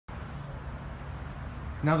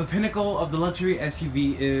Now the pinnacle of the luxury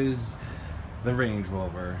SUV is the Range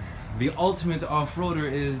Rover. The ultimate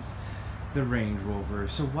off-roader is the Range Rover.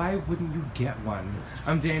 So why wouldn't you get one?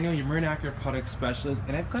 I'm Daniel, your Marin Acura product specialist,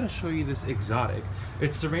 and I've got to show you this exotic.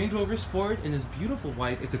 It's the Range Rover Sport in this beautiful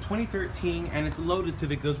white. It's a 2013 and it's loaded to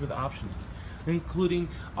the gills with options, including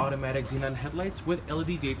automatic xenon headlights with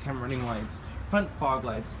LED daytime running lights, front fog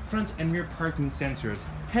lights, front and rear parking sensors,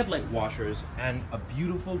 headlight washers, and a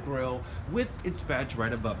beautiful grille with its badge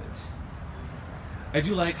right above it. I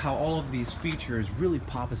do like how all of these features really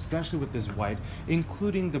pop, especially with this white,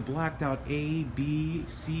 including the blacked out A, B,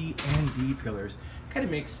 C, and D pillars. Kind of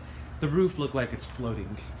makes the roof look like it's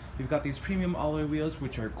floating. You've got these premium alloy wheels,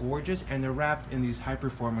 which are gorgeous, and they're wrapped in these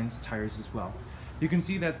high-performance tires as well. You can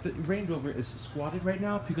see that the Range Rover is squatted right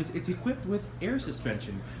now because it's equipped with air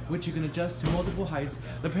suspension, which you can adjust to multiple heights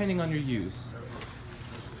depending on your use.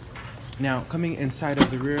 Now, coming inside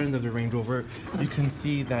of the rear end of the Range Rover, you can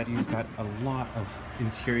see that you've got a lot of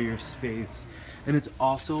interior space, and it's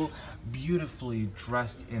also beautifully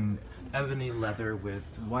dressed in ebony leather with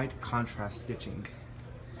white contrast stitching.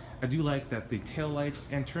 I do like that the tail lights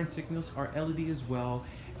and turn signals are LED as well,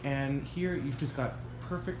 and here you've just got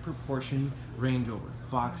perfect proportion Range Rover,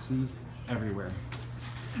 boxy everywhere.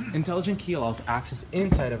 Intelligent key allows access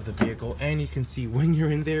inside of the vehicle, and you can see when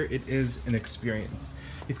you're in there, it is an experience.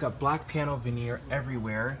 You've got black piano veneer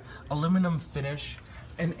everywhere, aluminum finish,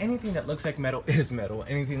 and anything that looks like metal is metal.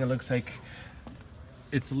 Anything that looks like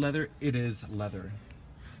it's leather, it is leather.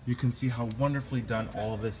 You can see how wonderfully done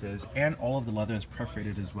all of this is, and all of the leather is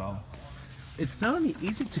perforated as well. It's not only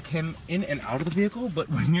easy to come in and out of the vehicle, but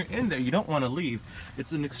when you're in there, you don't want to leave.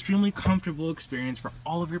 It's an extremely comfortable experience for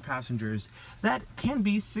all of your passengers that can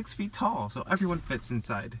be 6 feet tall, so everyone fits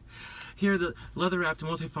inside. Here, the leather-wrapped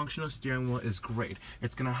multifunctional steering wheel is great.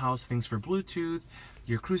 It's going to house things for Bluetooth,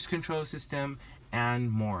 your cruise control system,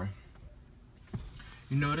 and more.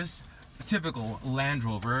 You notice, typical Land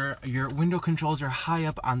Rover, your window controls are high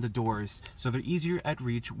up on the doors, so they're easier at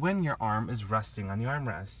reach when your arm is resting on the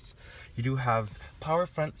armrest. You do have power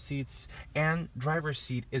front seats, and driver's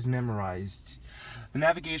seat is memorized. The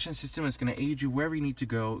navigation system is going to aid you wherever you need to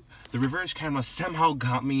go. The reverse camera somehow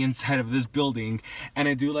got me inside of this building, and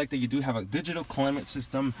I do like that you do have a digital climate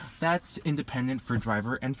system that's independent for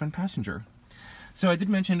driver and front passenger. So I did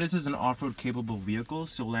mention this is an off-road capable vehicle,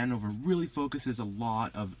 so Land Rover really focuses a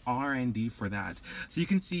lot of R&D for that. So you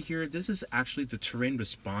can see here, this is actually the terrain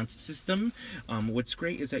response system. What's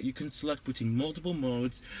great is that you can select between multiple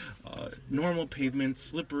modes, normal pavement,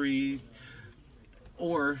 slippery,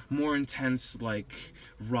 or more intense like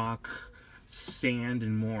rock, sand,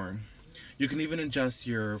 and more. You can even adjust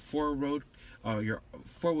your four-wheel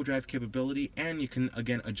drive capability, and you can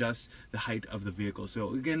again adjust the height of the vehicle.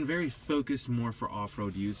 So again, very focused more for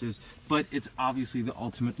off-road uses, but it's obviously the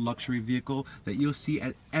ultimate luxury vehicle that you'll see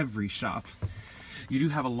at every shop. You do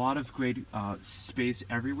have a lot of great space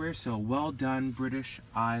everywhere, so well done, British.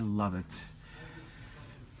 I love it.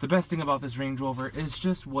 The best thing about this Range Rover is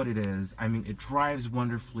just what it is. I mean, it drives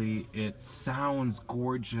wonderfully, it sounds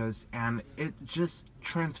gorgeous, and it just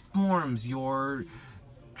transforms your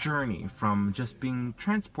journey from just being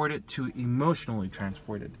transported to emotionally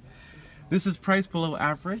transported. This is priced below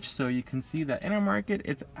average, so you can see that in our market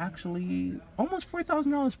it's actually almost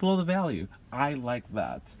 $4,000 below the value. I like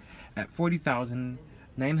that. At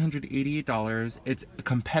 $40,988, it's a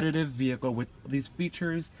competitive vehicle with these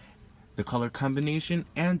features, the color combination,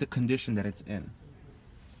 and the condition that it's in.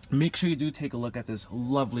 Make sure you do take a look at this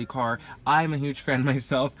lovely car. I'm a huge fan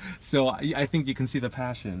myself, so I think you can see the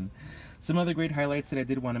passion. Some other great highlights that I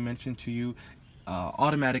did want to mention to you: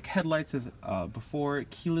 automatic headlights as before,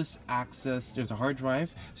 keyless access, there's a hard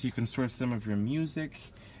drive so you can store some of your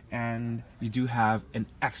music, and you do have an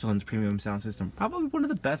excellent premium sound system, probably one of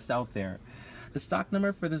the best out there. The stock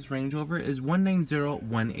number for this Range Rover is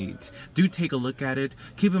 19018. Do take a look at it.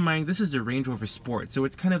 Keep in mind, this is the Range Rover Sport, so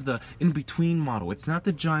it's kind of the in-between model. It's not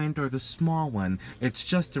the giant or the small one. It's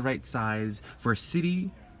just the right size for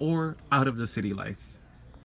city or out of the city life.